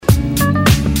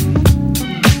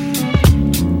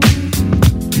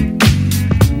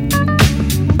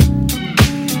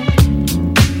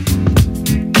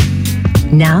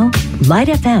Now, Light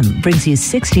FM brings you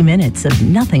 60 minutes of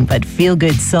nothing but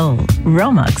feel-good soul.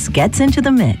 Romex gets into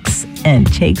the mix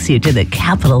and takes you to the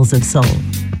capitals of soul.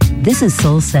 This is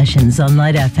Soul Sessions on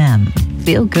Light FM.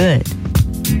 Feel good.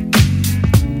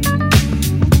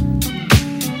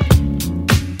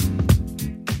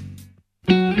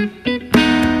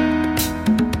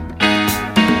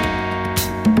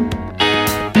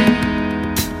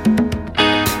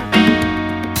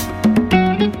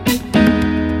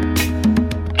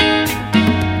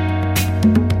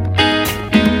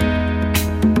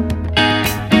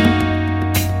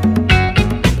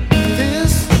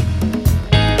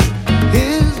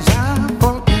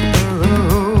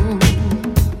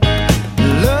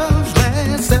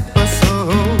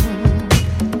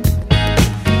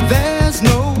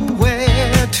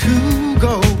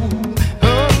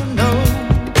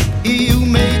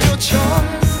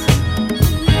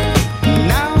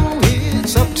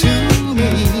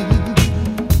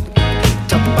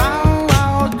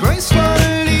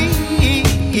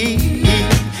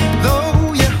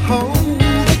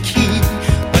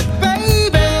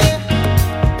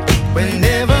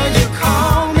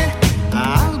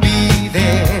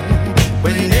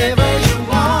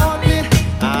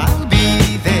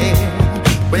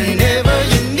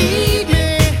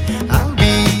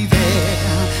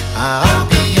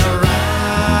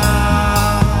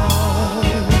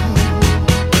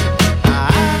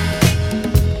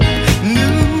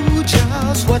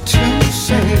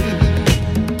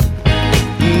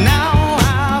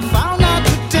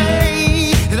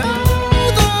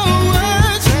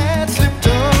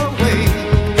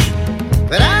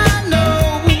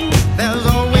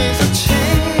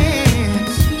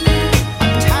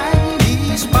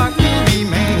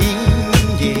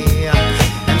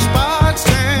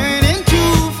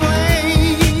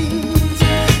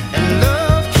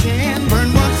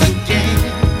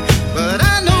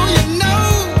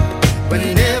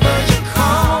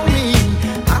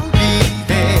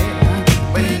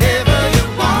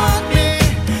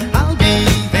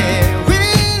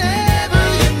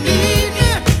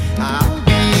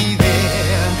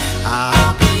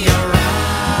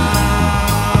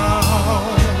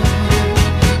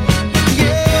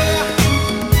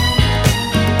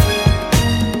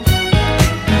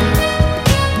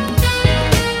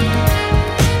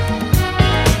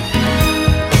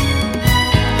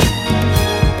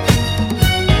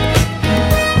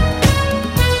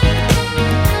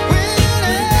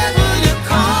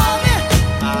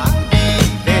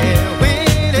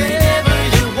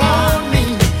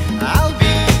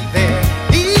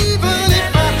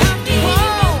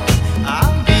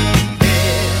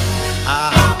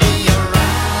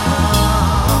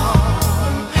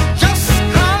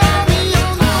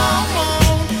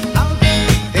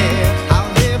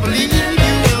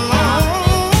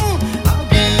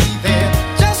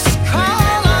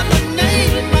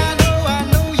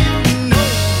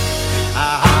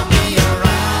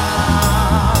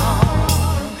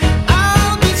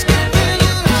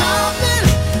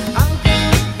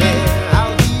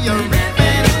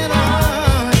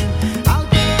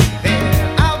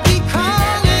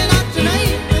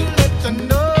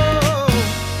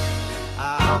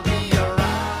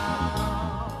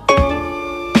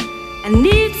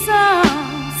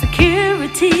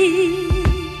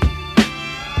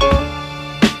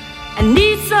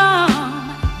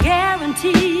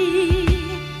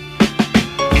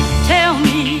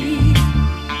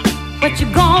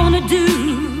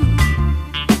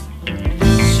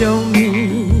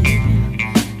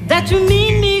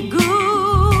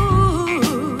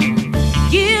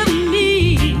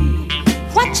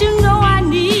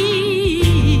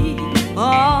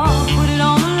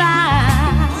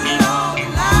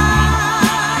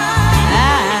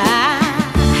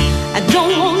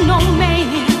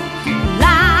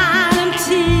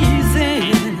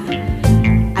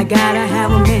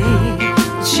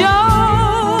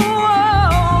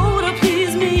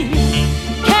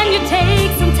 Can you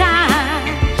take some time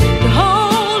to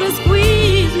hold and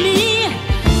squeeze?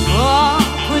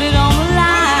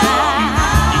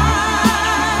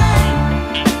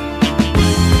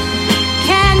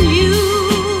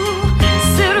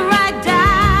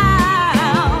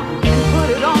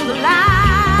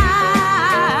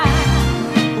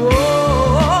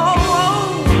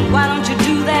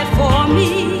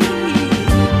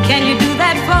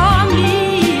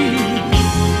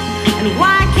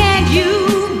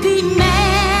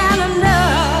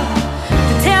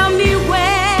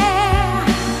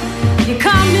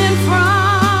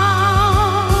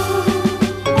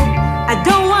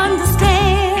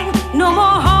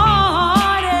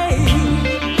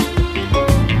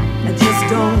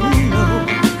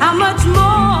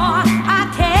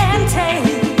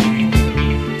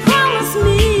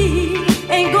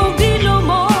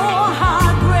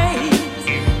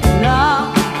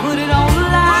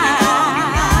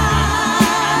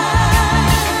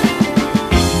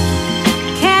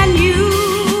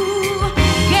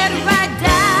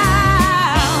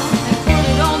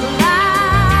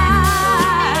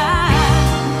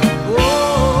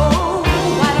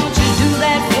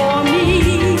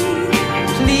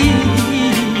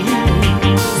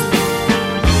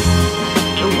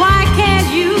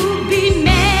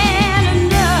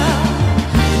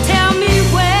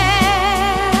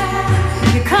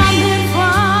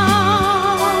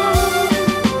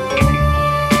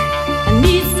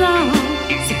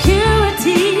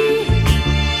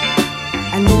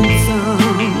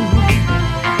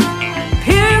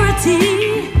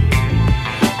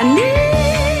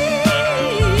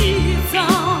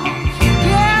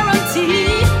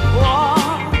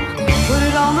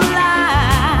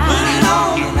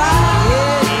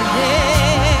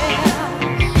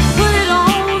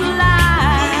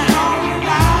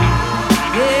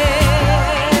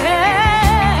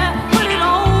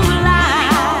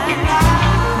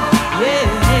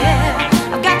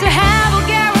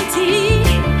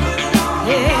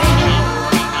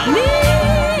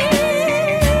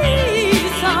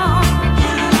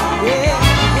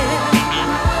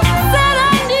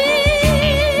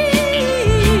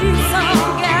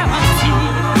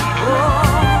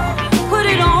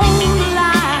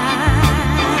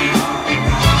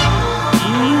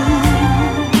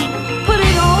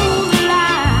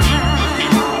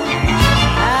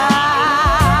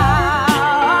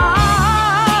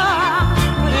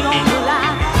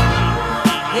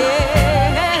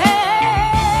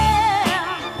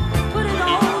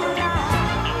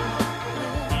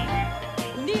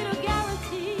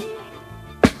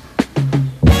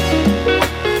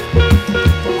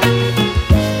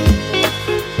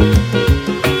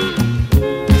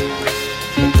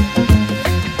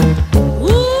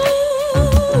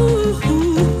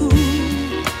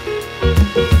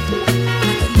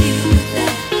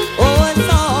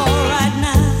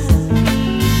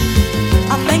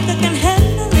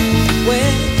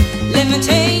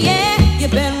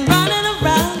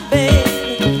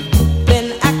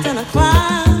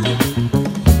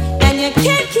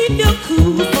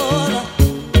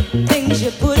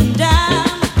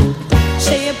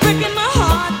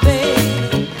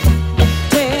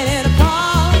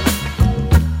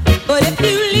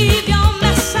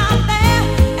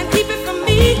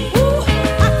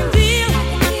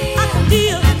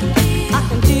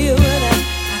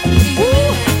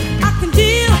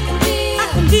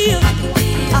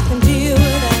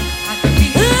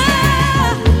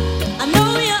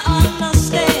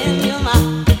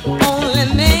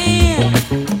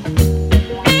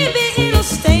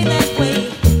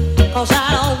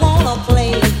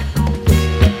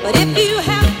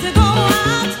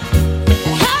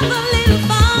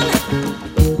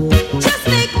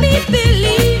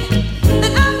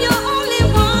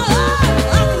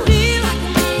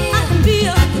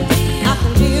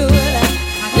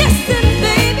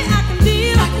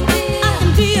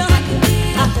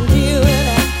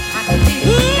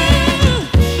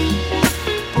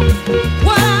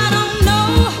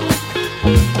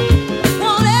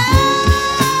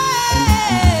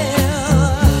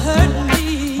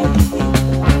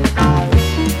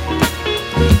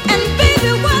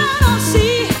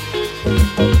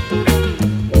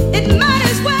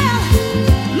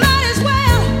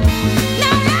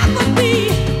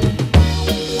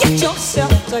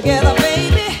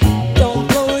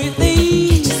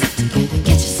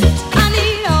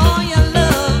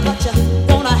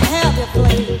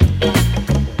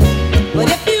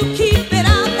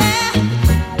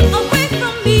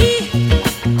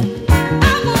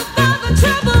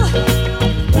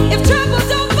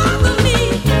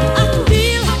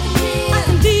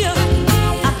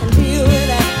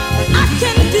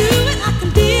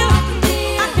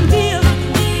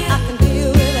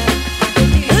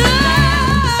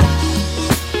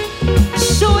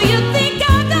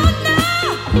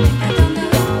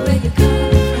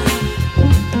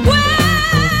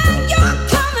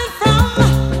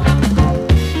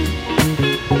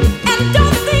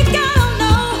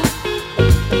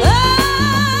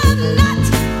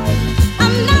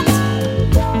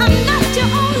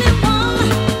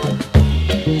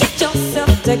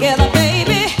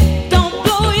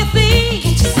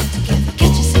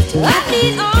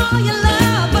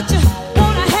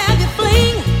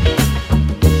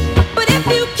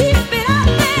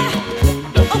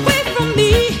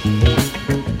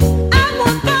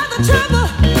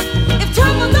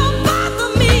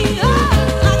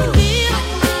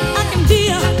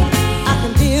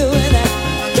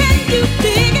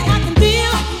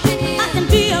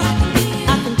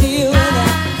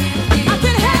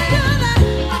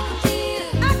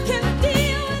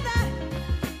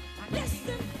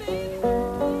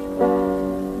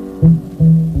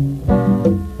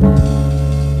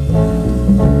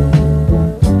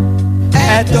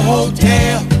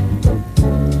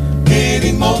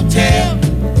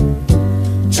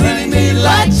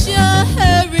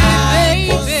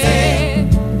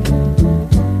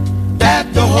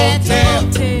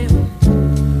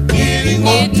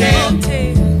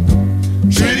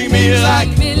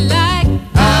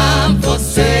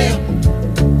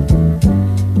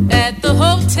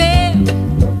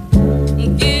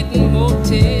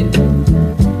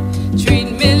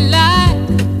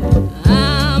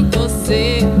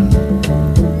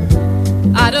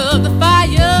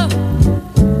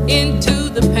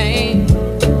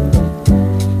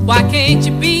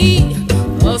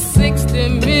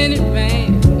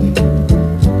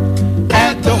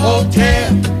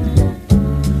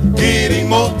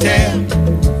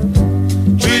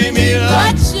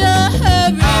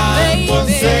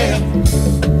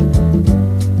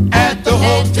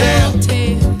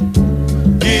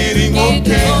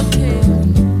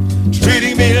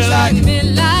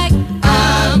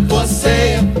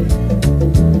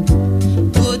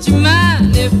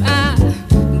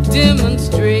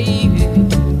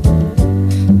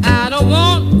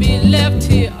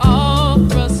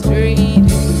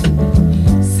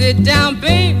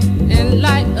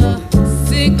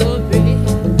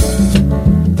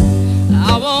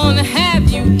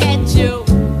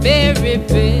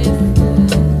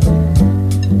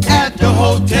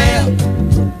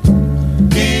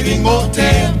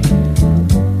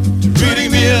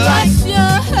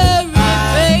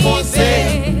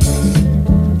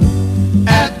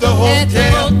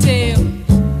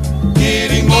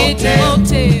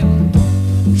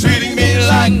 Treating me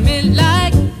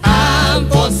like I'm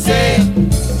for sale.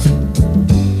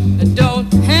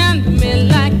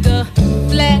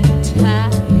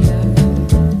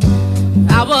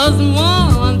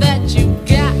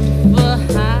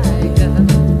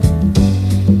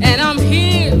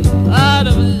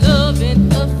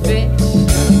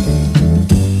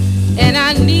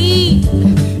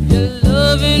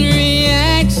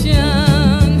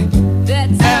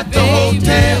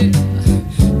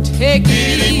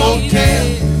 hotel.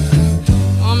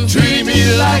 Treat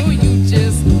me like you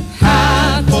just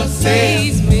how for to sale.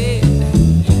 please me.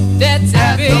 That's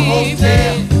At it, the baby.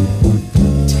 hotel.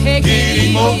 Take Kitty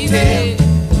it motel. easy.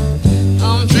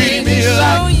 I'm Treat here me to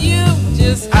show like you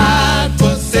just how how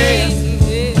for to sale. please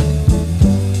me.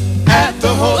 At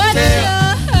the What's hotel.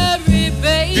 your hurry,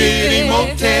 baby? Kitty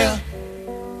motel.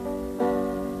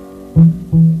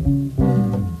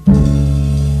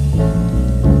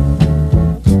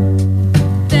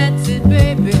 That's it,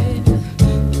 baby.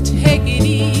 Take it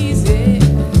easy.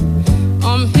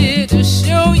 I'm here to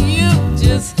show you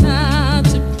just how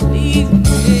to please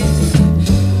me.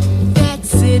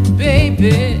 That's it,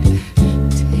 baby.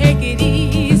 Take it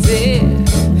easy.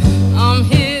 I'm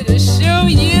here to show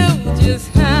you just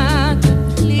how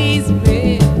to please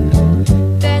me.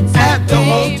 That's At it, the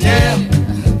baby. hotel.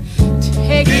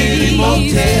 Take it Kitty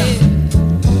easy. motel.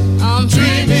 I'm Treat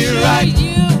here me to show right.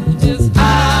 you just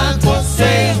how I'm for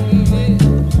sale.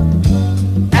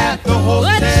 At the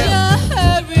What's hotel. your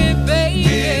hurry,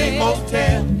 Kitty baby?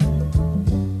 motel.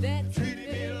 That's Treat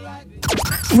me like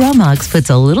Romox puts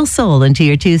a little soul into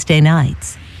your Tuesday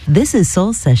nights. This is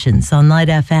Soul Sessions on Light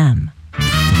FM.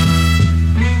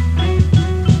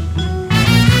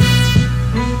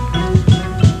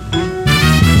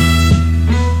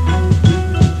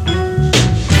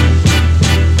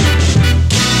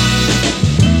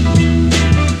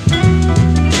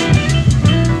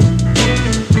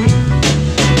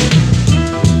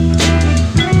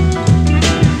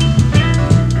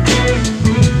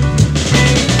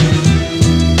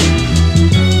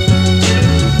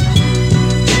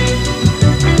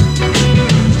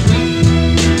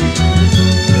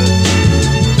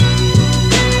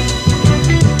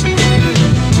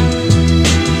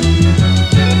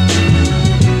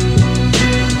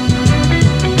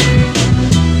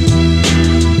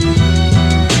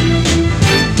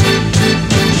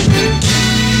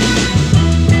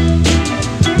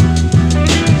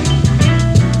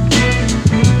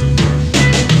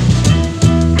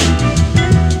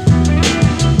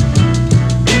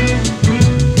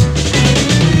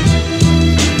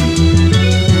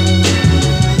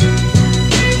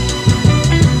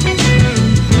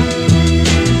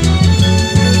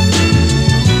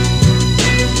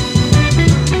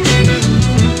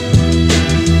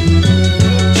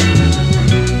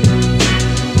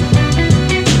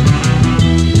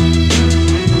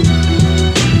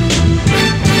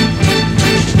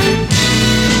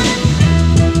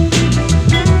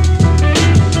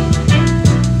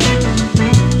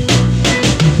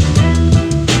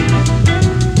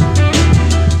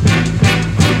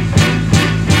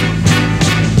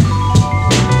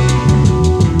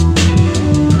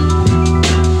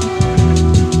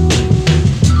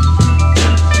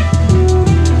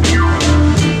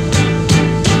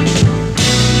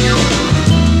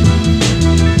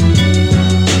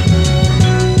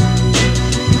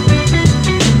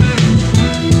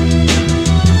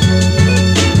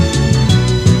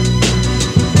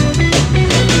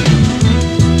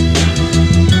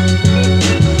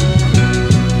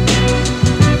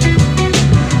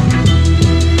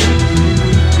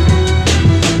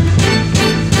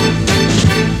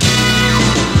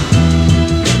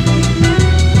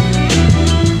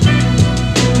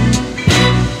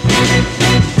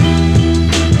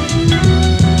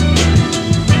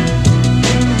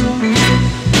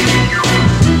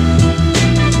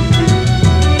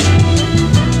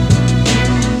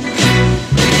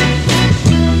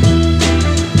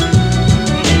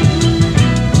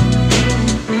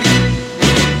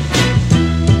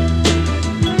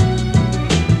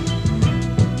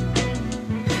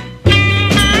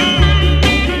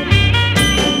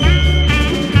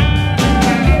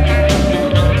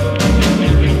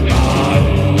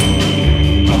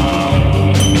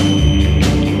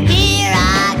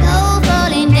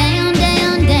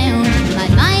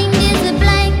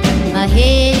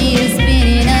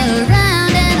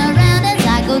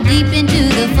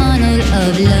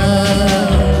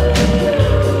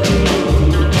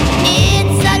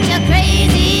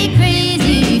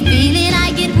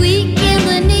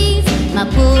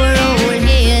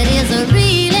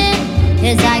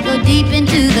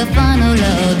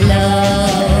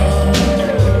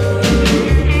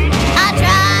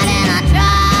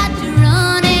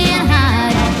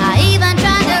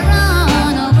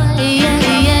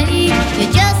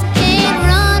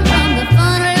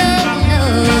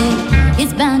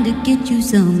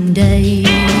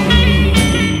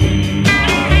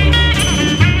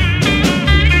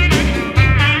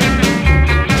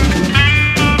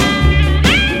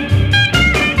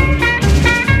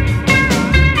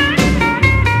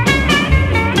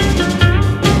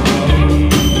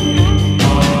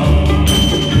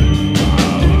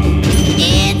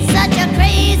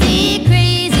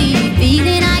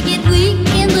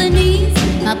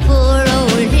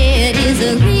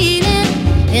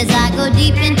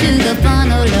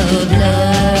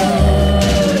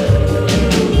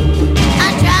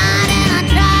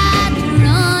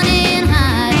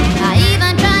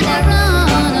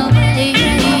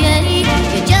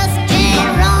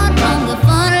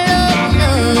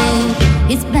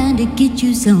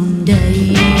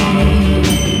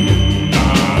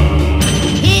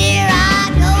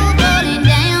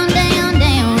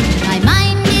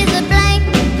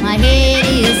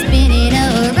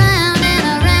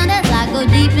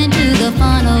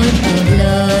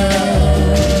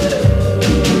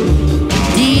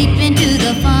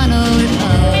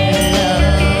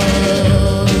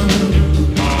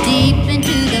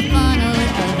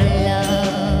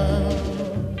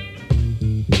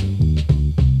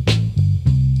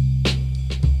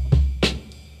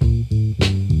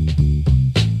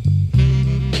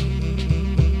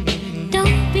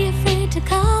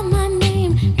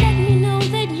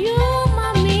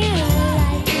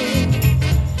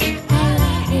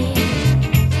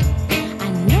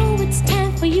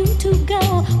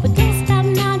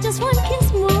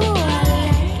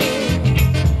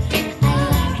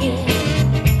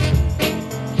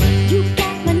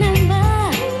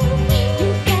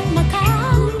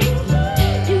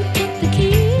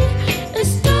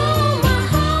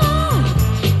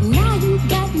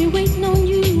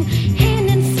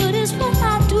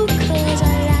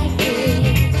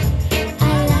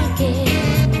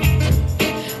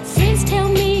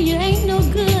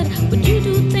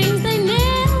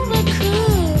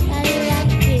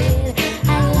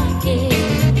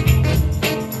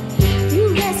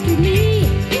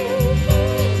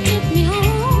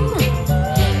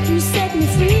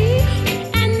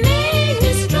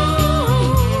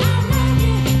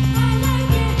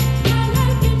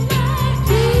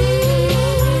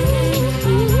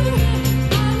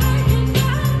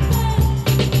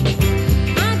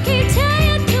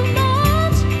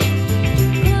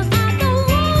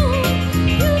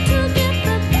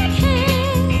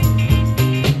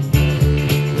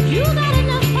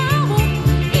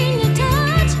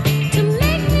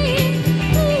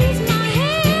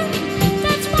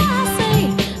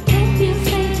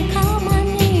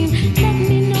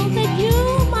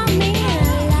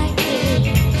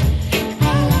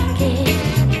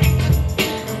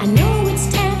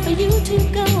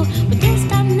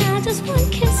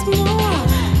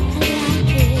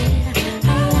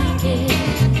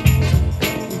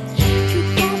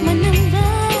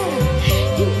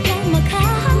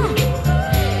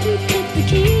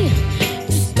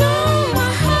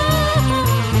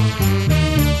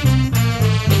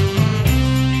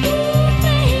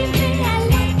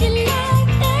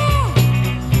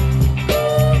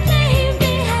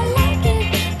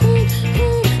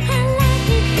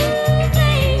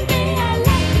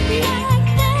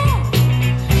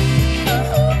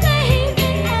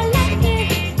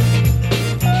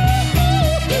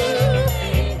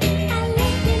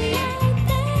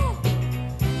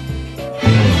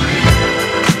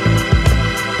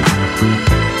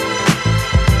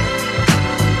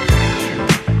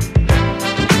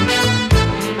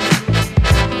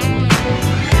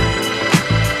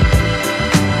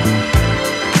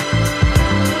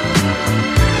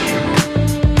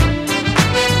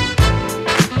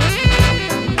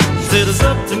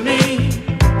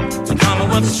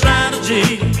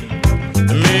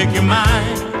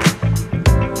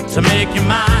 to make you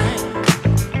mine.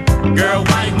 Girl,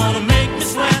 why you wanna make me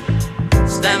sweat?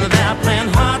 Standing there playing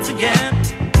hard to get.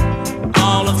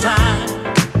 All the time,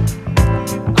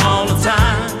 all the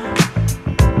time.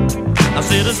 I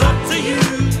said it's up to you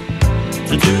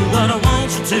to do what I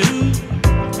want you to.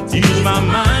 Ease my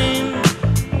mind,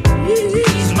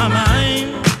 ease my mind.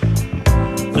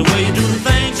 The way you do the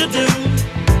things you do,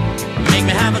 make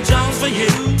me have a chance for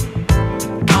you.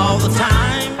 All the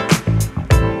time,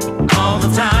 all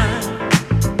the time.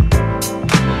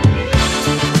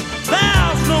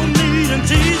 There's no need in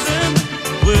teasing.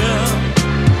 Well,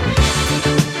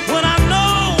 when I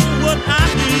know what I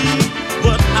need,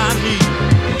 what I need.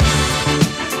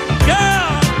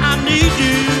 Girl, I need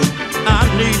you, I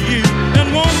need you. And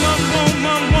woman,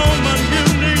 woman, woman, you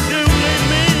need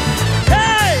me.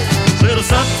 Hey, so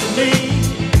it's up to me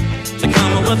to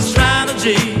come up with a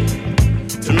strategy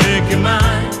to make you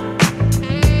mine,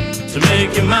 to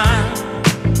make you mine.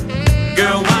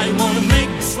 Girl, why you wanna make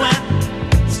me sweat?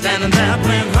 Standing there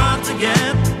playing hard to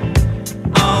get.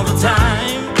 All the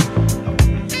time,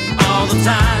 all the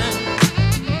time.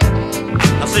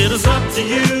 I said it's up to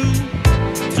you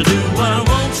to do what I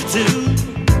want you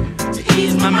to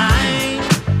ease my mind,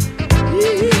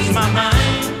 ease my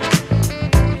mind.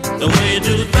 The way you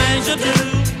do the things you do,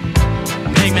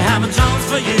 make me have a chance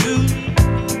for you.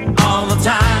 All the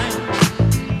time,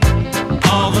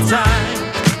 all the time.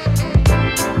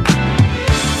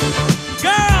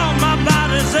 Girl, my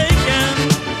body's aching,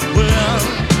 well,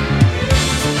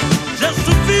 just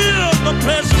to feel the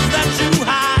presence that you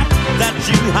hide, that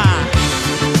you hide.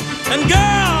 And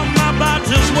girl, my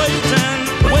body's waiting,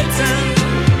 waiting,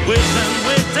 waiting,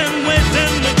 waiting,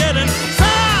 waiting to get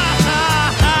inside.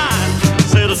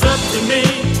 Said it's up to me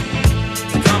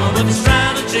to come up with a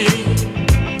strategy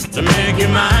to make you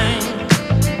mine,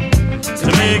 to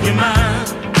make you mine.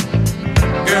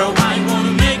 Girl, why you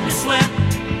wanna make me sweat?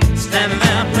 Standing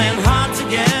there playing hard to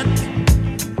get.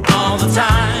 All the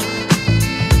time,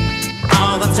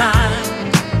 all the time.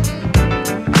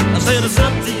 I said it's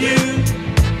up to you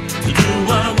to do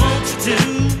what I want you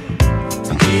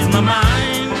to ease my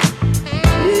mind,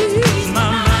 ease my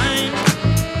mind.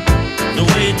 The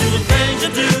way you do the things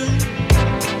you do,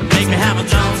 make me have a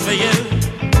chance for you.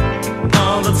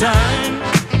 All the time,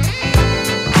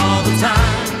 all the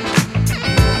time.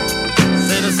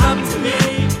 Said it's up to me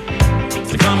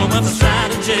to come up with a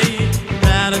strategy,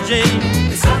 strategy.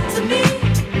 It's up to me,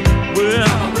 well,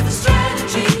 come up with a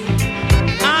strategy.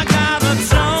 I got a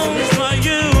Jones for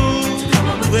you,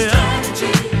 well,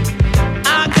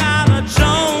 I got a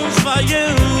Jones for you.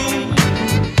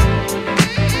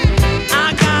 I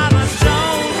got a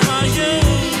Jones for you.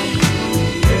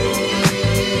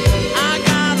 I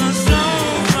got a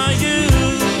Jones for you.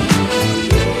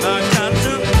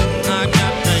 I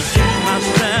got to use my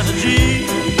strategy.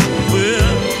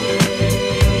 Well,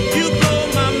 you blow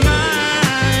my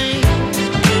mind.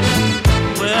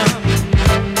 Well,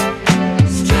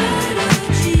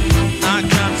 strategy. I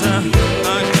got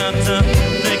to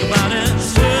think about it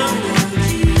still.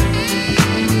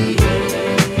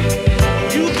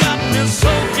 You got me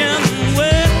soaking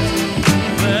wet.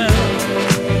 Well,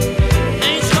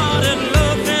 ain't started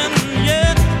loving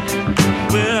yet.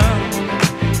 Well,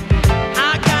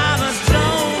 I got a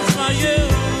Jones for you.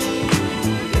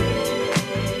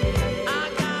 I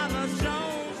got a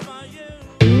Jones for you.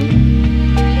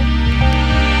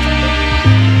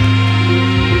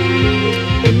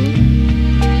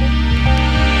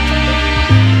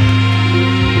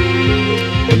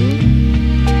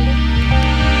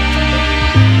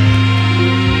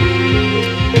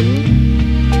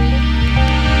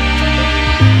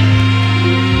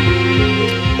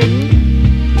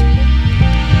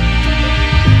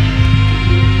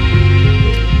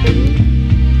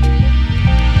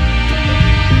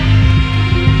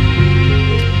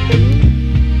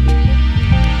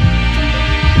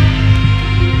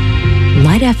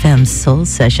 Light FM Soul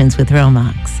Sessions with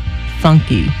Romax.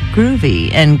 Funky,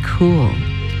 groovy, and cool.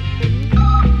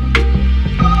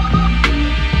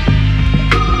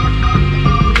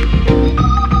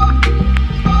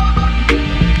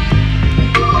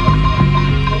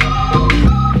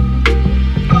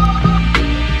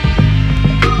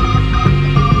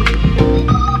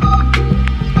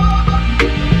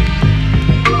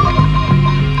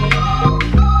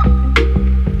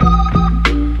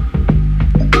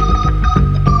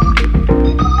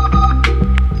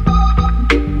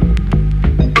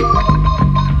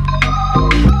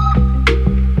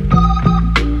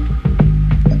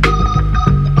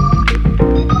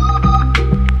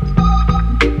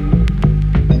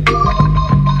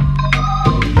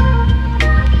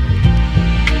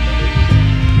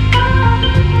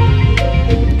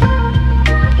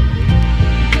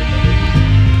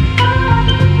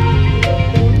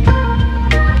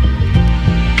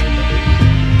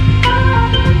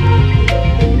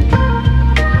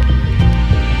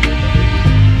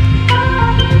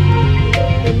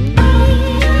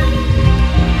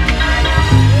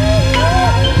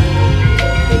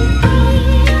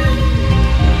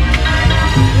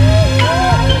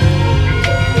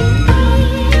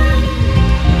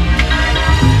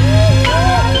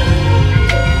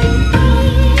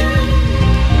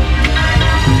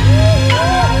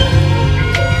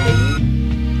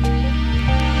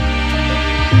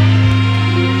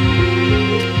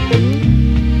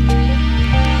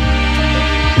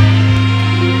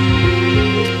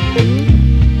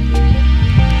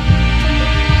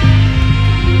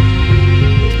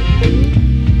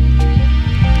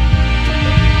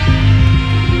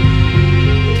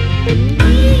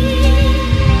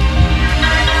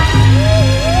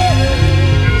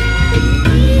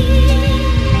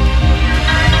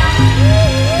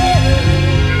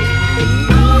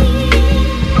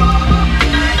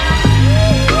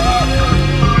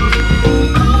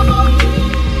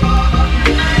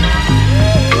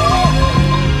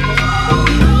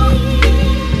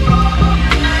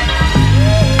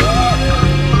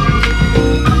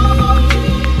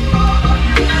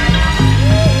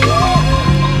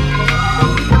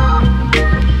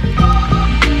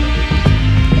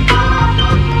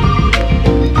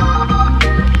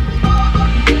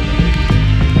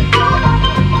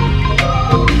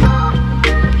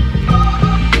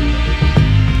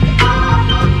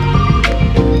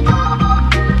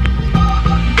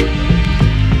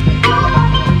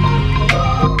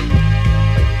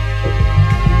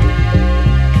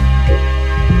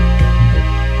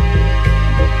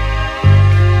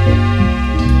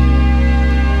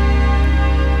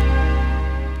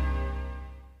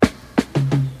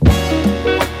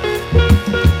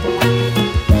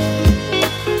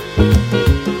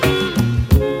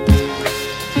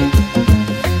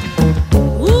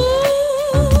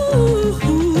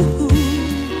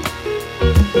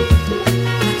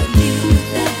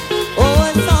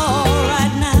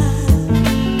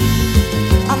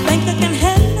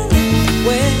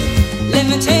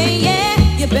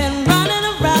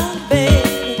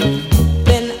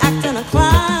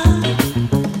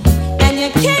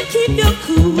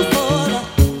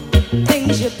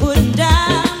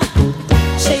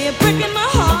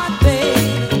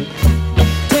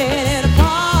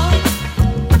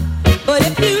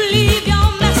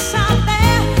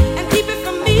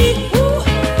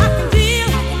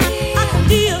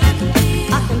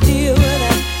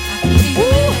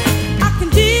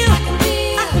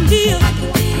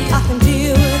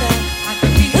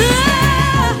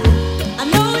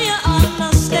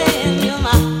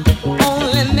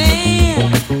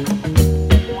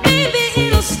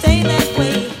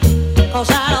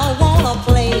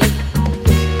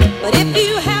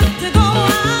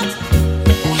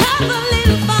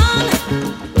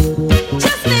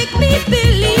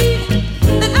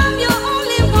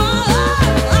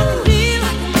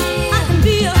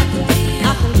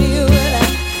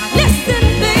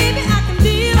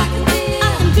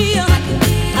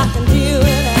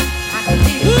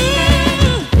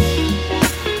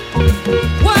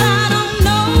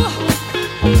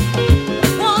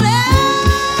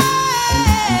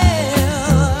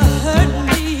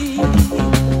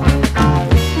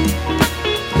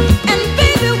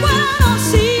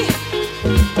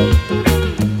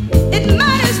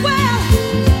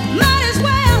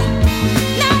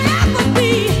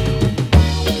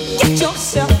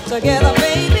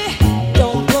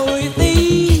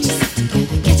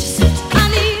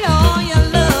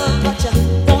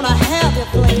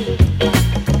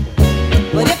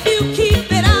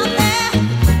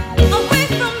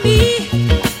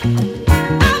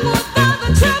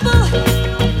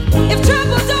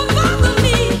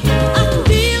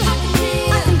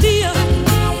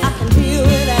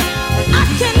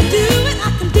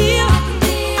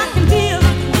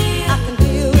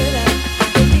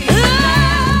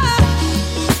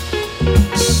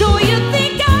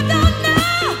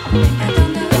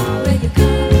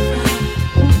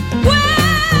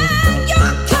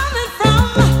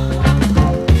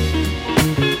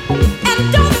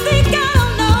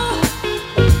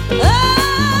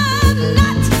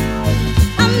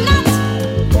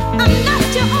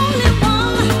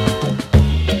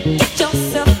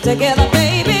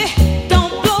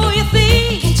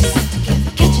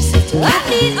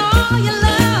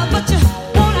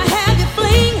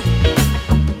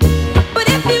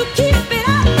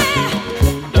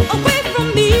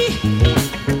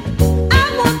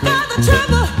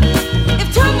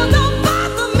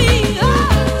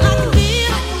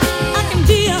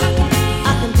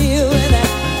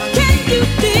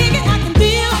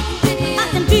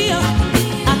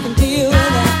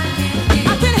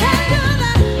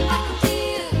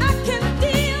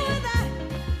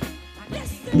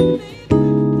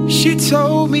 She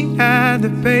told me at the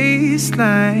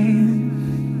baseline,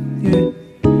 yeah,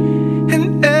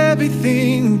 and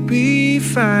everything will be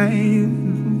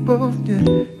fine. Oh,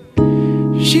 yeah.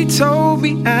 She told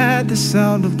me at the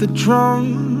sound of the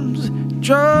drums,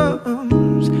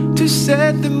 to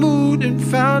set the mood and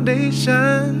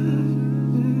foundation.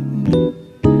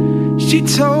 She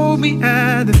told me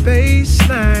at the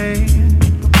baseline,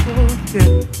 oh,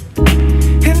 yeah,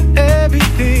 and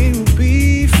everything will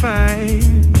be fine.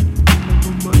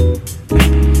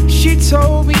 She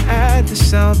told me at the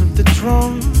sound of the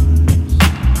drums,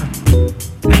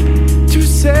 to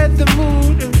set the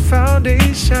mood and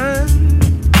foundation.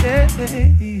 Yeah.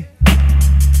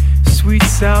 Sweet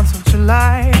sounds of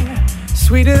July,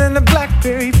 sweeter than the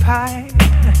blackberry pie,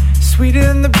 sweeter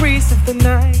than the breeze of the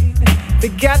night. They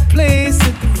got place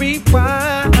at the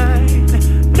rewind.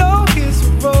 No, here's a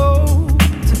road,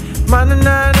 mine and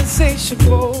nine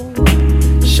insatiable,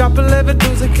 sharp 11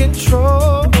 losing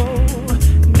control.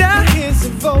 Now here's a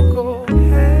vocal,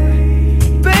 hey,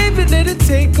 baby, let it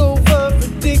take over.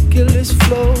 Ridiculous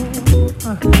flow,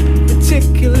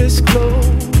 meticulous glow,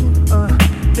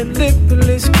 and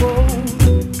limitless grow.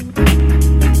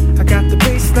 I got the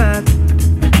bass line,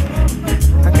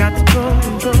 I got the drum,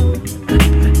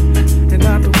 and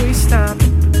out the waistline,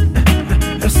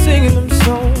 I'm singing them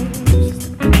songs.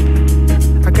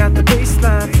 I got the bass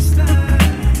line,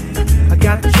 I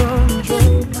got the drum,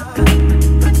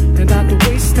 and out the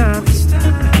waistline,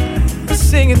 I'm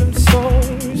singing them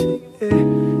songs. Yeah.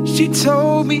 She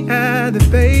told me at the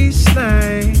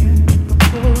baseline,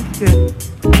 oh,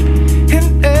 yeah,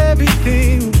 and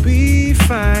everything will be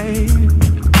fine.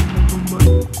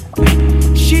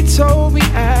 She told me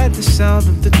at the sound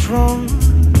of the drums,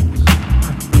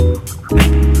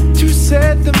 to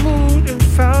set the mood and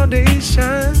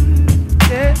foundation.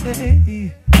 Yeah.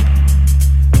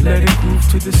 Let it groove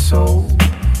to the soul,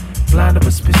 blind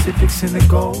of specifics in the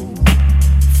goal.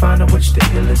 Find out which the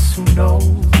illest, who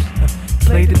knows.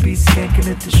 Play the beat, skanking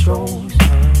at the shows.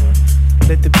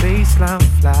 Let the bass line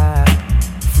fly,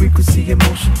 frequency and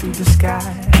motion through the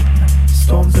sky.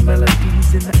 Storms and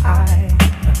melodies in the eye,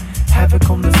 havoc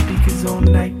on the speakers all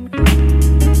night.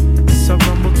 So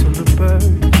rumble till the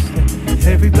birds.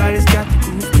 Everybody's got the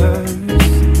groove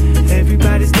curse.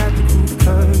 Everybody's got the groove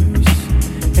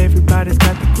curse. Everybody's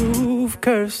got the groove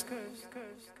curse.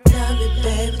 Love it,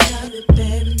 baby, love it,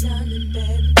 baby, love it,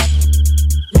 baby.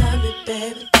 Love it,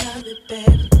 baby, love it,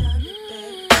 baby, love it,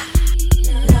 baby.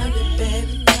 Love it,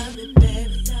 baby, love it,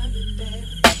 baby, love it, baby.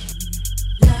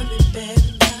 Love it, baby,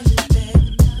 love it, baby,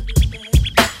 love it,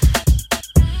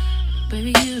 baby.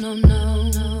 Baby, you don't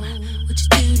know what you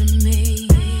do to me.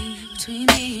 Between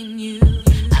me and you,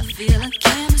 I feel a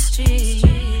chemistry.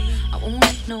 I won't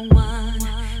let no one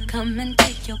come and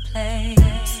take your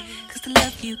place. Cause the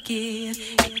love you give,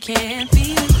 it can't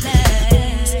be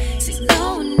replaced. See,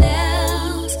 no one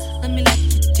else, let me let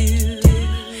you do.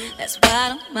 That's why I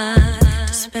don't mind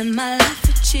to spend my life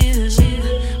with you.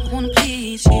 I wanna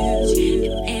please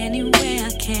you in any way I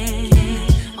can.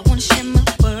 I wanna share my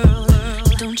world,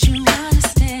 don't you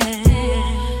understand?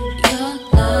 Your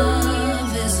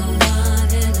love is a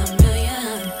one in a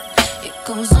million. It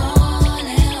goes on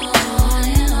and on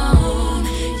and on.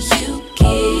 You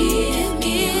give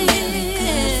me a really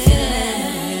good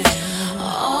feeling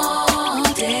all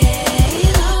day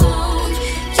long.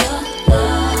 Your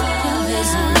love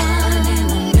is a one in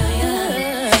a million.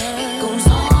 It goes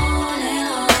on and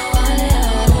on and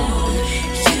on.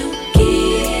 You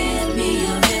give me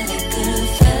a really good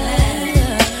feeling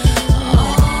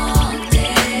all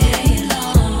day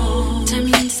long. Turn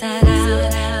me inside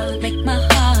out, make my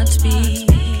heart beat.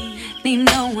 Need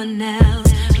no one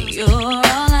else, you're all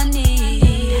I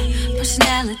need.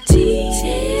 Personality,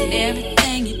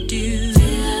 everything you do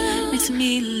makes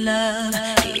me love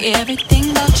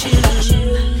everything about you.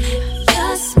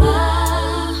 Your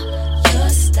smile, your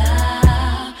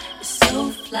style is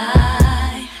so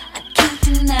fly, I can't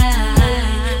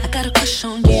deny. I got a crush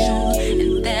on you,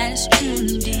 and that is true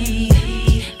indeed.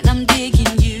 And I'm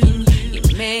digging you, you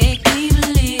make me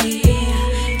believe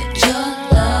that your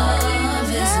love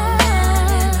is a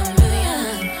one in a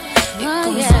million. It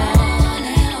goes on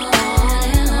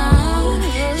and on.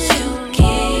 You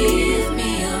give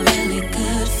me a really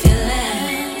good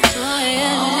feeling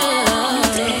all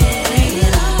day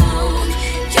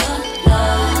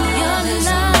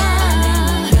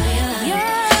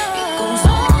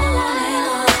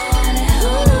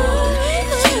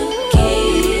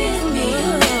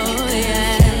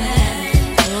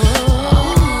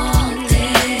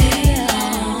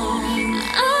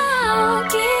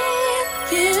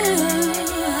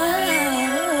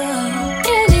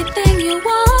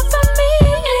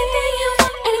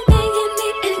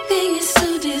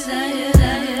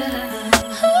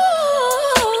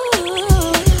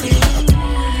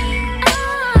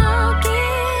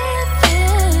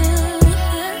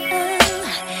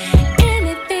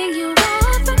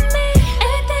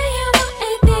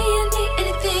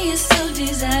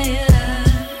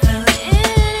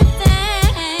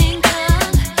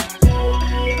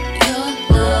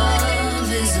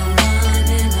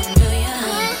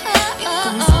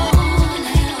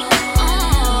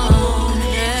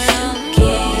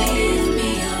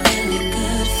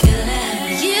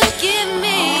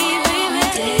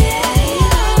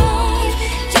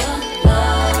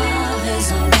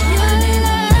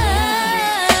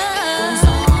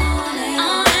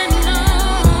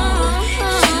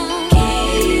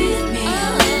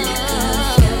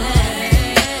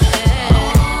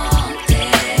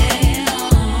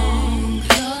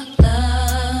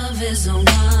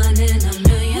one in a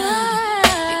million.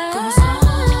 It goes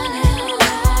on and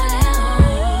on and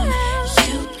on.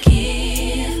 You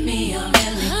give me a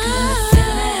really good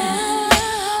feeling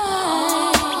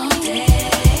all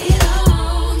day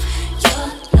long. Your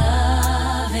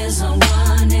love is a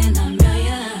one in a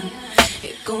million.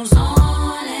 It goes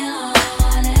on and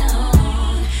on and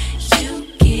on. You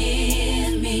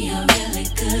give me a really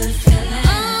good feeling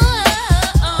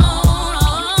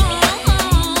all day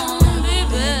long,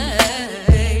 baby.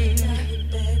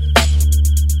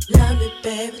 Love me,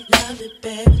 baby, love me,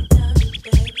 baby, love me,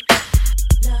 baby.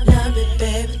 Love me,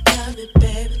 baby, love me,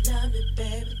 baby, love me,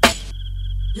 baby.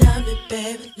 Love me,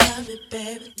 baby, love me,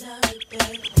 baby, love me,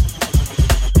 baby.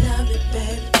 Love me,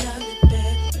 baby, love me,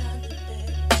 baby, love me,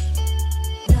 baby.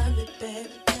 Love me, baby,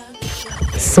 love me,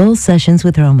 baby. Soul Sessions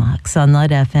with Romax on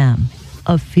Light FM.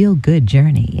 A feel-good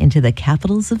journey into the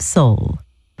capitals of soul.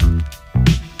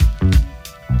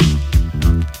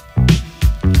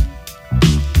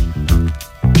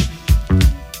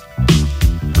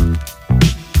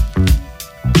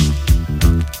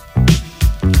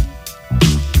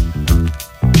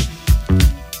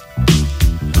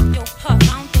 Yo, Puff, I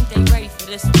don't think they ready for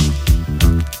this one.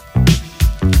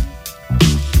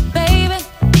 Baby,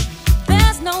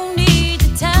 there's no need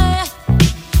to tell ya.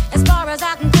 As far as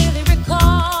I can clearly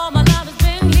recall, my love has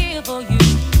been here for you.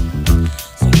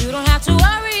 So you don't have to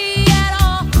worry at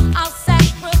all. I'll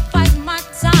sacrifice my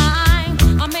time.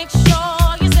 I'll make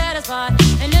sure you're satisfied.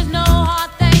 And there's no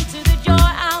hard thing to the joy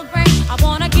I'll bring. I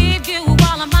wanna give you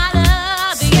all of my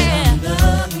love, yeah.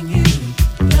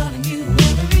 Loving you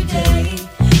every day.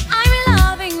 I'm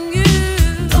loving you.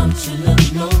 Don't you look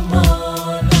no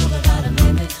more, love without a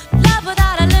limit. Love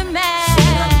without a limit.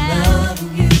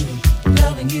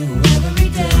 Loving you every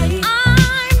day.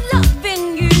 I'm loving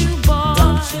you, boy.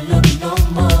 Don't you look no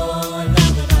more,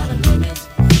 love without a limit.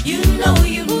 You know,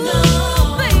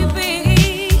 Ooh,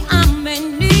 baby, I'm in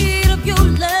need of your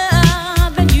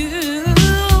love, and you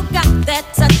got that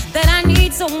touch that I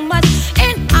need so much,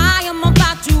 and I am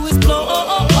about to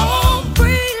explore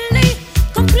freely,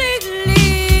 completely.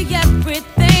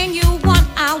 Everything you want,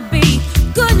 I'll be.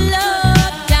 Good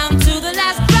love down to the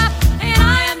last drop, and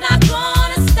I am not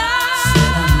gonna stop.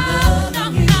 No, no,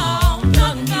 no, no,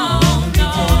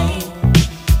 no.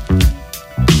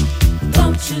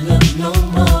 don't you look no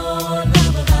more,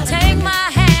 love without a Take limit. my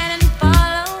hand and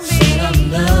follow Said I'm me.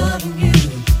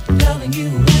 loving you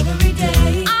every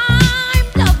day. I'm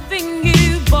loving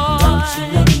you, boy. Don't you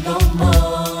look no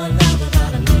more, love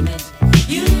without a limit.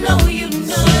 You know,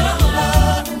 Said I'm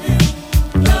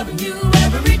loving you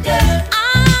every day.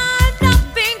 I'm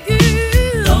loving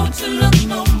you. Don't you look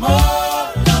no more,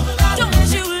 love without a Don't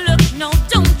limit. you look, no,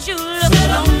 don't you look, Said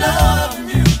I'm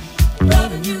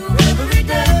loving you every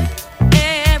day.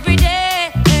 every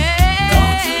day.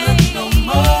 Don't you look no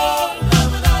more, love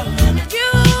without a limit. You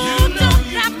don't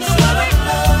have to worry.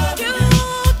 You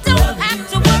don't have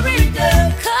to worry.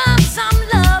 'Cause I'm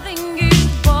loving you,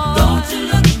 boy. Don't you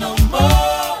look no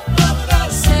more, love without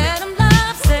a limit. Said I'm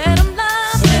loving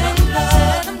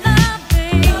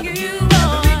you,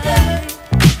 every day. boy.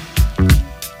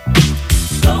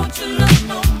 Don't you look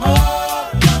no more,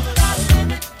 love without a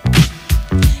limit.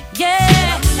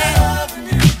 Yeah.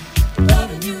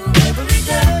 Loving you every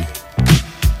day.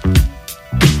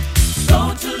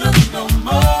 Don't you look no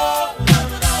more, love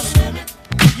without a limit.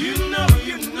 You know. Loving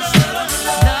you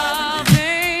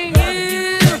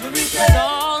every is day.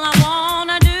 all I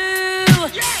wanna do.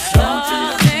 Don't you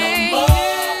look no Loving more,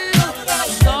 you love without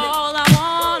a is limit. all I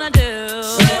wanna do.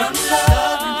 Said I'm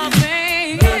Loving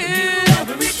you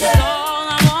every is day. all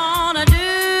I wanna do.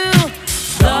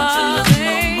 Don't you look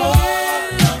no Loving more,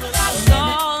 you love without a is limit.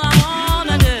 all I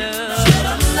wanna do. Said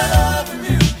I'm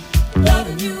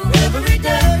loving you every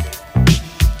day.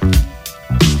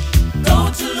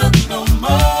 Don't you look no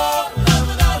more, love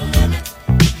without a limit.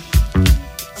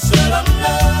 Said I'm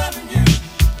loving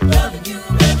you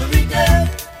every day.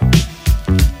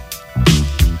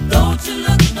 Don't you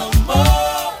look no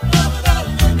more, love without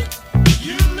a limit.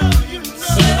 You know.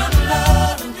 Said I'm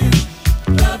loving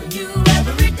you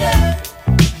every day.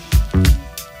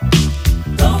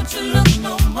 Don't you look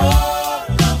no more,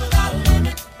 love without a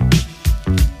limit.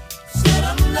 Said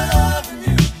I'm loving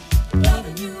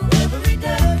you every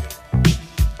day.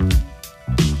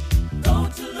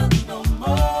 Don't you look no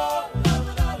more, love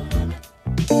without a limit.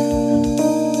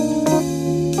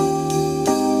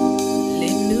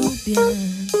 Les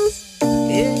Nubians,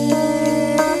 yeah.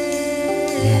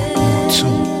 1, 2,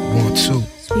 1, 2.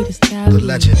 Sweetest The Cali.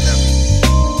 legendary.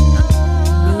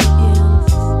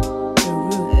 Nubians, the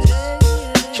roots.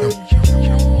 Yo.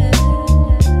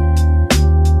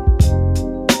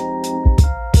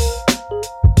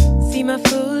 Dis ma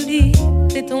folie,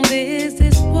 c'est ton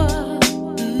désespoir.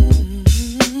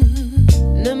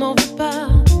 Ne m'en veux pas,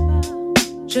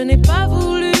 je n'ai pas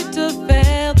voulu te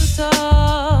faire de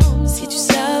tort. Si tu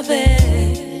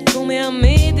savais combien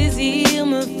mes désirs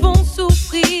me font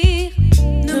souffrir,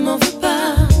 ne m'en veux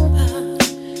pas,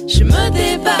 je me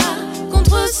débat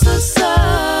contre ce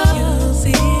sort.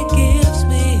 Music gives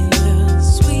me the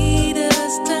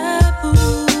sweetest taboo.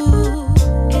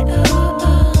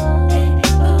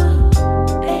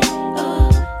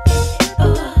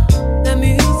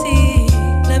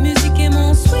 La musique est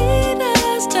mon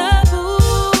sweetest taboo.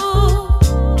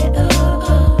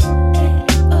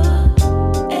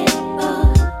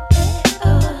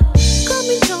 Comme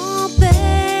une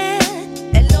tempête,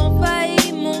 elle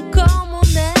envahit mon corps, mon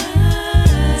âme.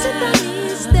 C'est un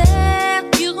mystère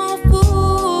qui rend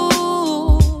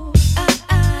fou.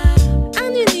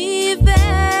 Un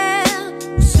univers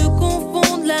où se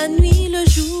confondent la nuit, le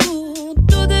jour.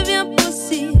 Tout devient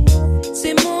possible,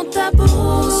 c'est mon tabou.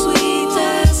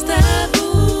 Sweetest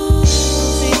taboo.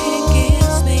 It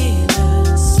gives me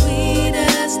the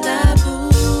sweetest taboo.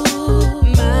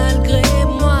 Malgré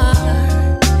moi,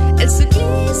 elle se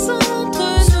glisse entre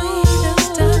nous.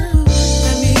 Sweetest taboo.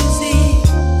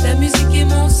 La musique est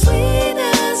mon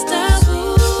sweetest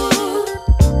taboo.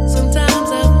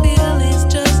 Sometimes I feel it's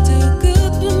just too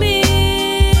good for me.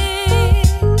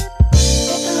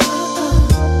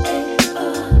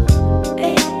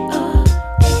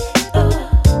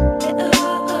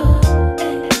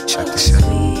 Check this out.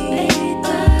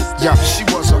 Yeah, she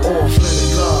was an orphan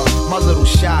in love. My little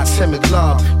shy, timid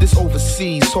love. This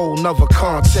overseas, whole nother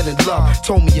continent love.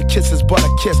 Told me a kiss is but a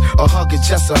kiss, a hug is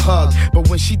just a hug. But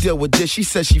when she deal with this, she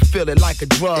says she feel it like a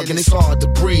drug. And it's hard to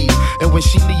breathe. And when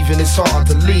she leaving, it's hard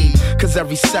to leave. Cause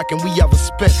every second we ever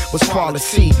spent was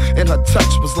quality. And her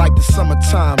touch was like the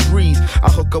summertime breeze. I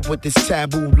hook up with this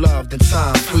taboo love, then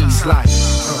time freeze like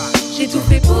J'ai tout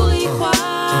fait pour y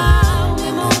croire,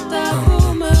 mais mon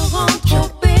tabou me rend trop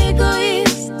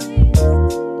égoïste.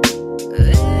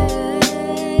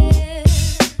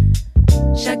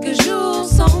 Chaque jour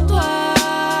sans toi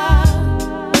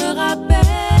me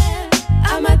rappelle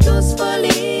à ma douce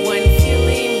folie. When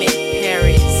feeling made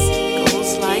Paris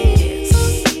goes like this.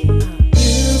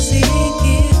 Music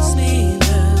gives me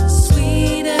the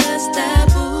sweetest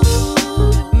taboo.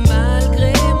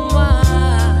 Malgré moi,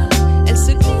 elle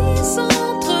se glisse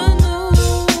entre nous.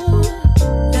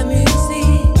 La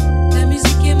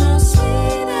musique est mon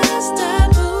sweetest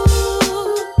taboo.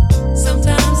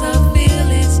 Sometimes I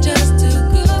feel it's just too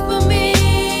good for me.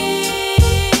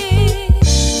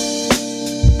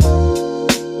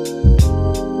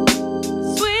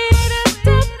 Sweetest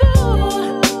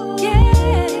taboo,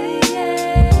 yeah,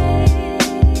 yeah.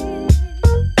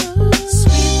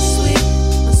 Sweet,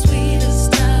 my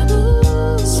sweetest taboo.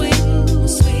 Sweet, my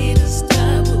sweetest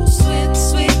taboo. Sweet,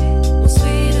 my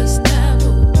sweetest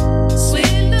taboo.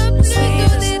 Sweet, the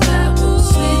sweetest taboo.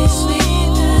 Sweet,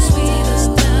 my sweetest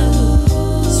taboo.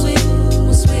 Sweet,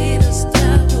 my sweetest taboo. Sweet,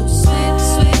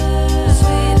 my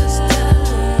sweetest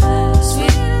taboo.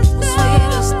 Sweet,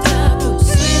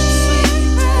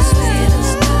 my sweetest taboo. Sweet, my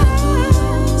sweetest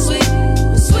taboo. Sweet, my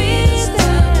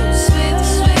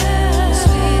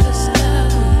sweetest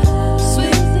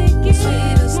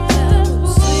taboo.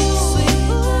 Sweet,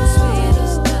 my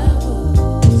sweetest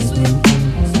taboo. Sweet, my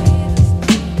sweetest taboo.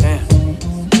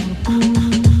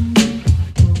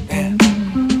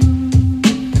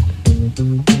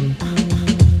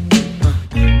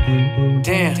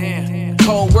 Damn,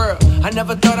 cold world. I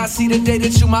never thought I'd see the day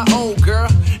that you my old girl.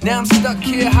 Now I'm stuck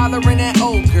here hollering at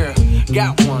old girl.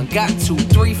 Got one, got two,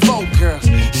 three, four girls.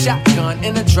 Shotgun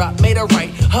in a drop, made a right.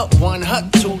 Hut one,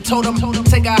 hut two. Told them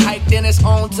take a hike, then it's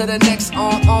on to the next,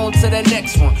 on to the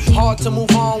next one. Hard to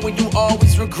move on when you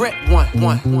always regret one.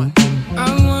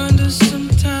 I wonder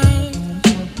sometimes,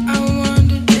 I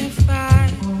wonder if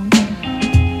I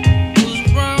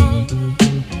was wrong.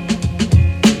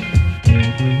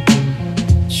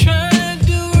 Trying to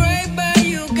do right by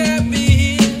you, got me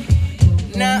here.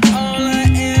 Now all I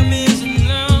am is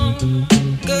alone.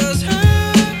 'Cause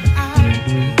her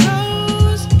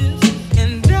eyes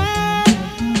and that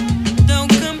don't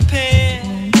compare.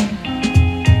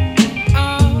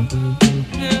 Oh,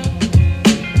 no.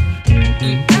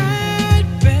 And I'd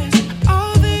best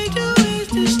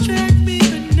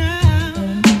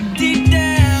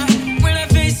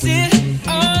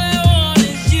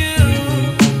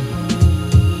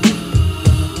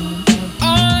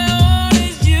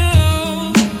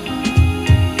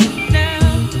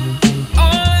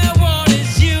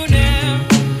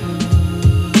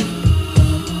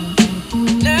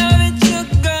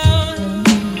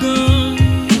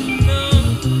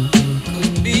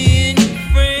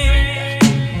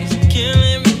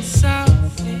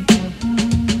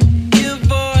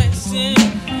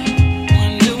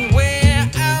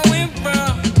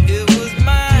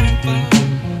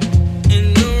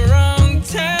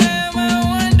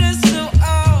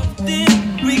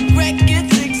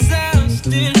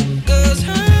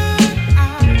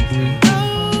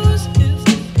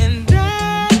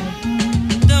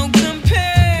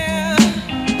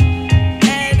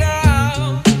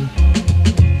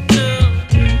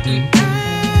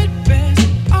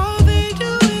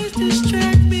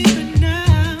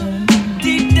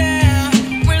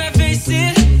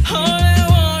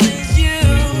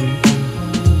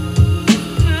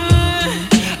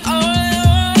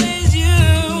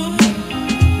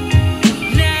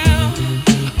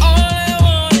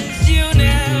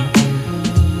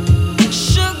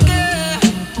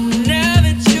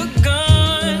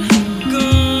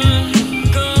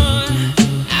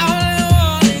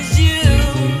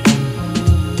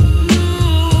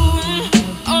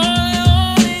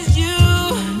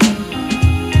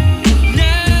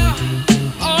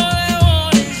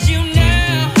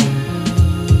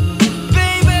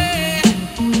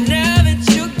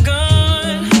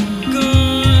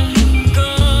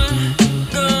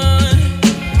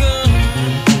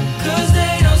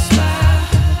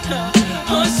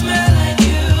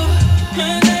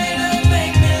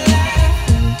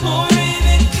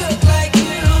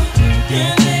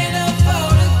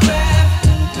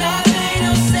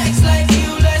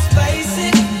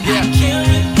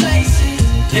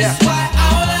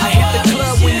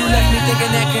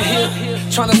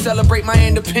celebrate my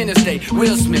Independence Day.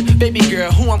 Will Smith, baby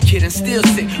girl, who I'm kidding, still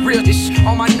sick. Real ish,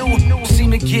 all my new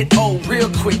seem to get old real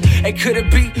quick. Hey, could it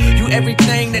be you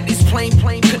everything that these plain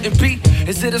couldn't be?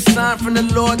 Is it a sign from the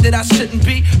Lord that I shouldn't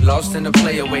be? Lost in the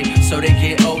playaway, so they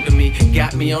get old to me.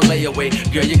 Got me on layaway,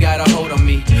 girl, you got a hold on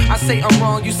me. I say I'm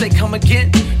wrong, you say come again.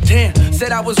 Damn,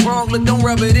 said I was wrong, look, don't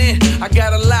rub it in. I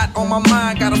got a lot on my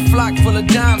mind, got a flock full of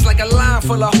dimes, like a line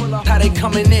full of how they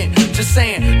coming in. Just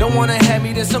saying, don't wanna have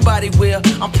me, then somebody will.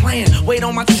 I'm playing, weight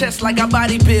on my chest like I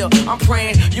body build. I'm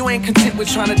praying, you ain't content with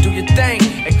trying to do your thing.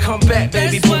 And come back,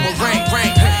 baby, boomerang,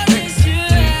 ring.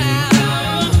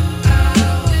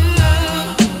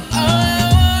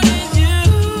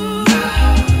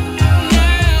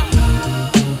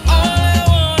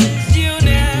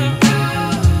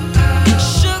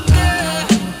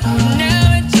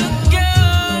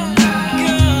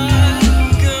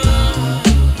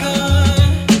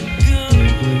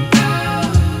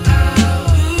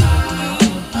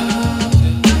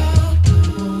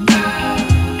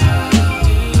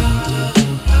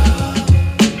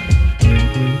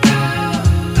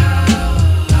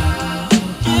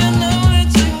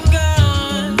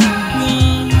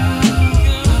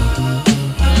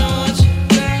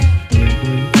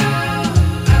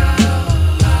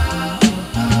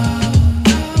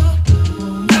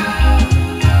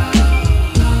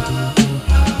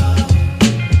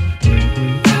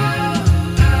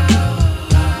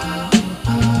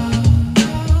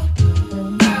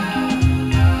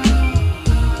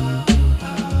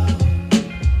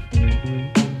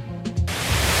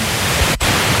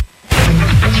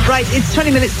 It's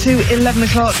 20 minutes to 11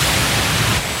 o'clock.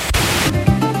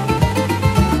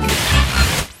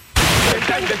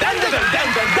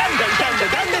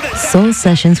 Soul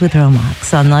Sessions with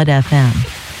Romax on Light FM.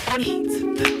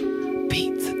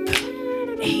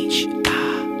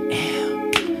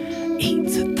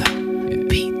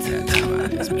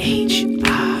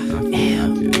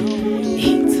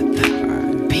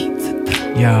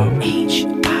 Yo,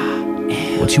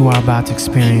 what you are about to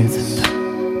experience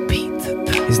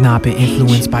has not been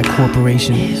influenced by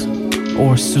corporations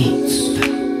or suits.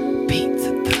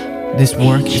 This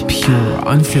work is pure,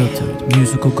 unfiltered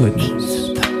musical goodness,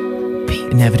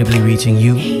 inevitably reaching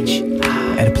you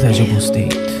at a pleasurable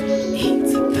state.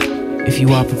 If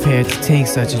you are prepared to take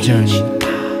such a journey,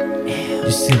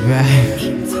 just sit back.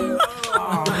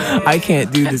 I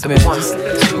can't do this, man.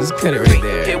 Just cut it right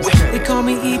there. They call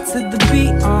me E to the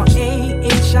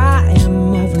B-R-A-H-I-M.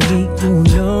 Overly, you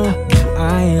know who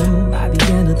I am. By the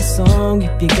end of the song,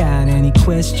 if you got any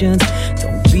questions,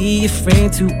 don't be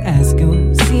afraid to ask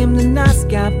him. See him, the nice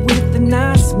guy with the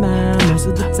nice smile. Most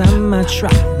of the time I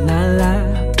try not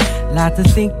lie. Like to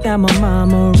think that my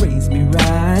mama raised me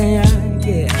right.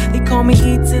 Yeah, they call me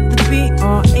E to the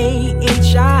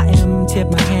B-R-A-H-I-M.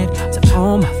 Tip my hat to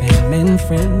all my family and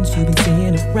friends. You've been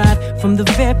saying it right from the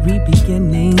very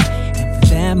beginning. And for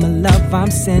that, my love I'm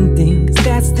sending. 'Cause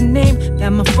that's the name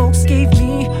that my folks gave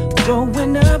me.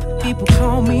 Growing up, people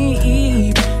call me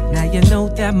Eve. Now you know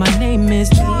that my name is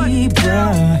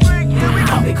Ibra.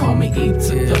 They call me E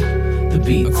to the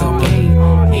B-R-A-H-I-M.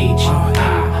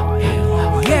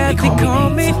 Yeah, they call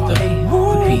me E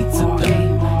to the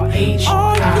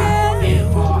B-H-I-M.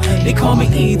 They call me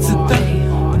E to the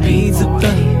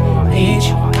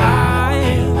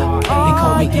B-H-I-M. They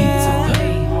call me E to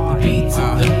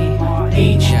the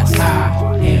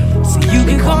B-H-I-M. So you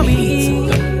can call me E.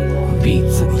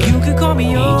 You can call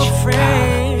me your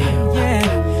friend.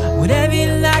 Yeah, whatever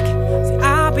you like, say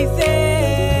I'll be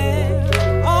there.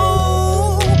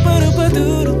 Oh,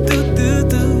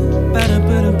 ba-da-ba-doo-doo-doo-doo,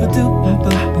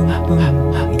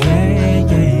 ba-da-ba-da-ba-doo-ba-ba-boom-boom.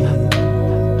 Yeah, yeah.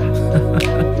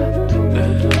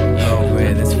 Oh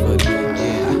man, that's funny.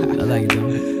 Yeah, I like it.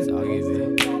 It's all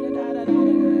easy.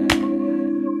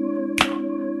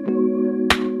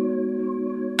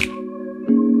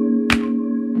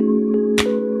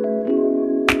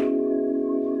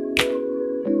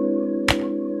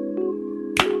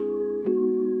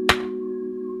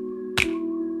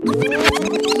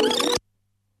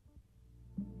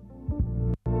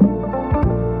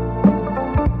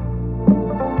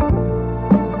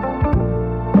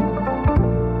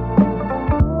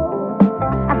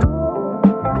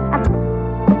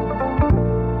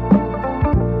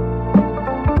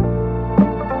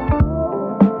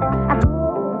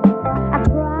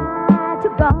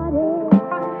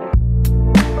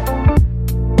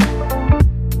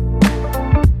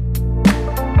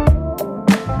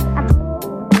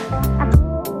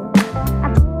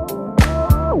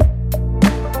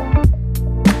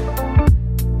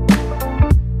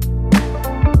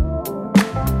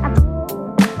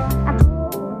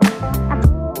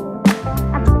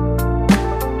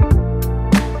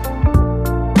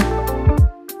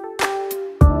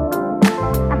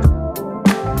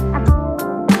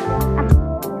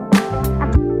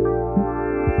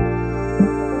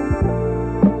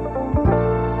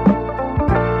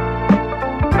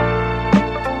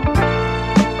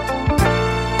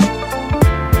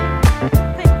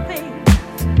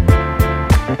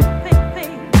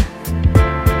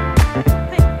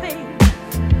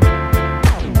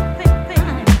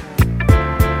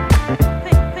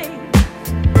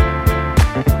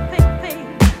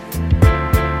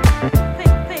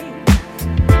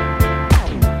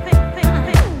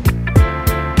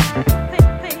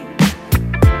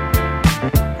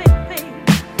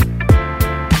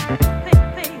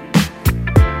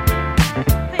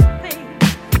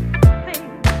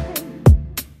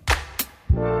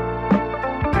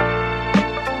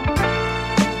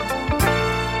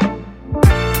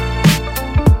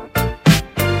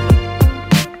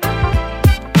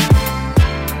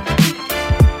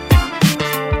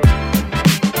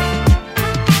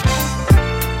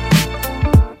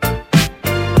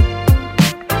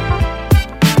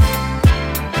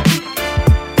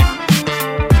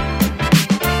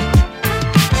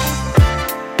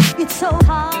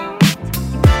 hard.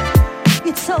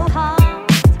 It's so hard.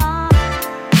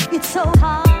 It's so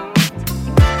hard.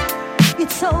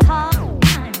 It's so hard.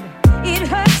 It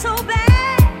hurts so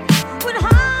bad when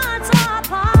hearts are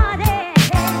parted.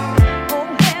 Oh,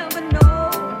 heaven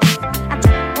knows.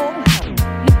 Oh,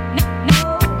 no.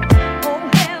 Oh,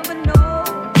 heaven knows.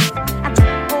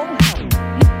 Oh,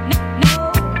 no.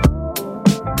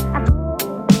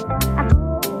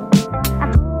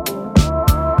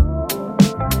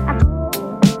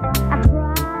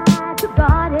 To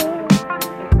guard it.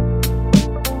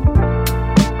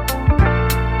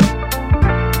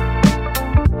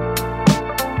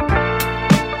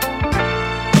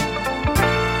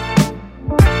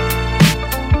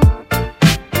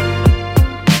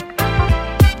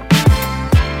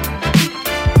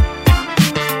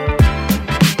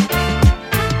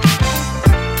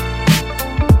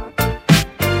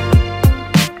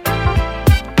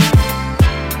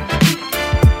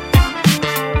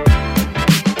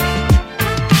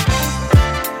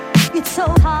 It's so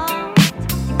hard.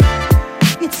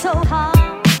 It's so hard.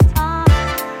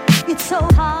 It's so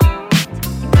hard.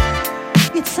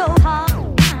 It's so hard.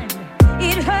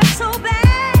 It hurts so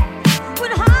bad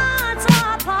when hearts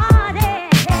are parted.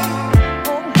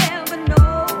 Oh, heaven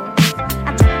knows.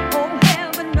 Oh,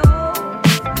 heaven knows.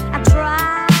 I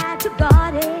tried to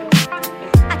guard it.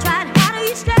 I tried harder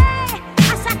each day.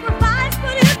 I sacrificed,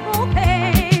 but it won't pay.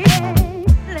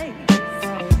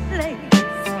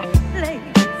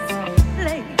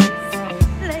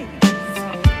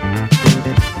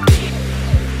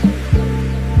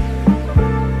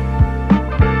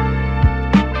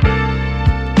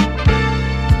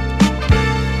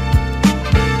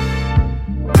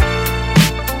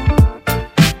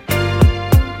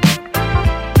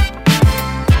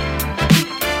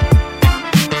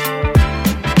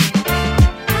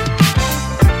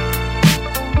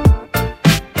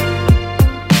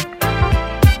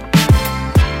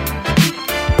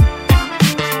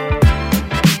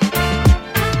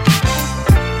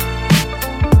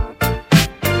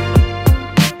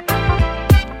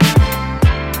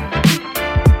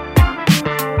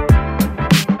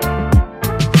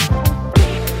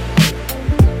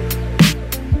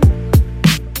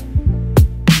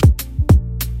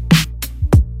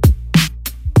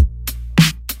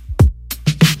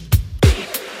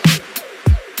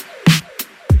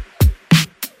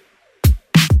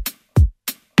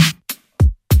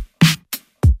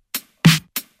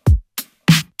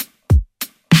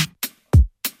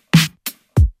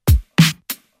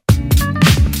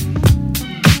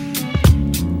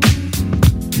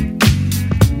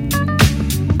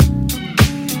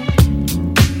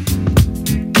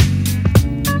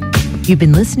 You've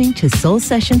been listening to Soul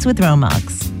Sessions with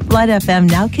Romox. Light FM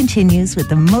now continues with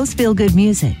the most feel-good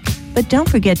music. But don't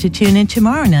forget to tune in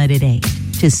tomorrow night at 8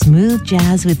 to Smooth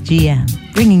Jazz with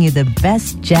GM, bringing you the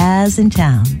best jazz in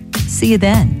town. See you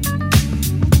then.